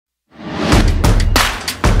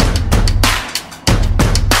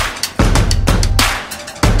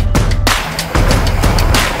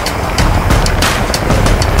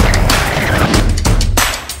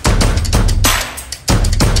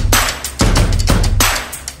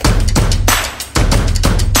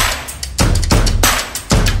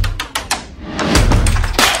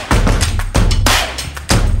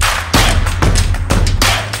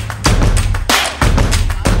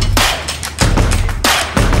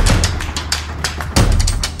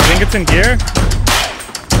It's in gear?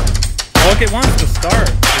 Oh, okay, it wants to start.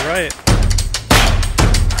 You're right.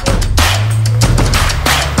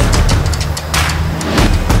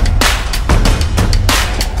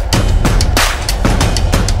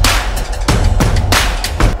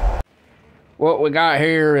 What we got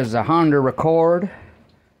here is a Honda Accord.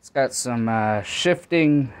 It's got some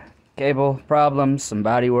shifting cable problems, some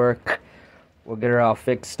body work. We'll get her all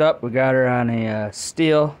fixed up. We got her on a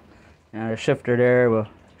steel and a shifter there. Well,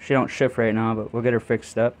 she don't shift right now, but we'll get her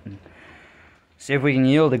fixed up and see if we can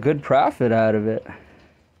yield a good profit out of it.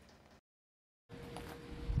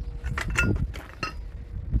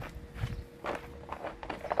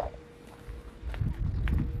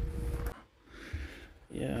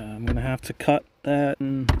 Yeah, I'm gonna have to cut that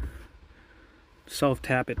and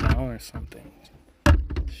self-tap it now or something.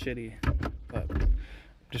 Shitty, but I'm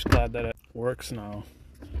just glad that it works now.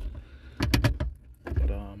 But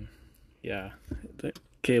yeah, the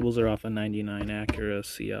cables are off a 99 Acura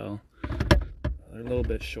CL. They're a little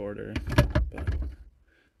bit shorter, but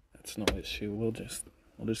that's no issue. We'll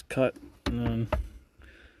just cut and then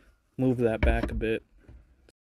move that back a bit.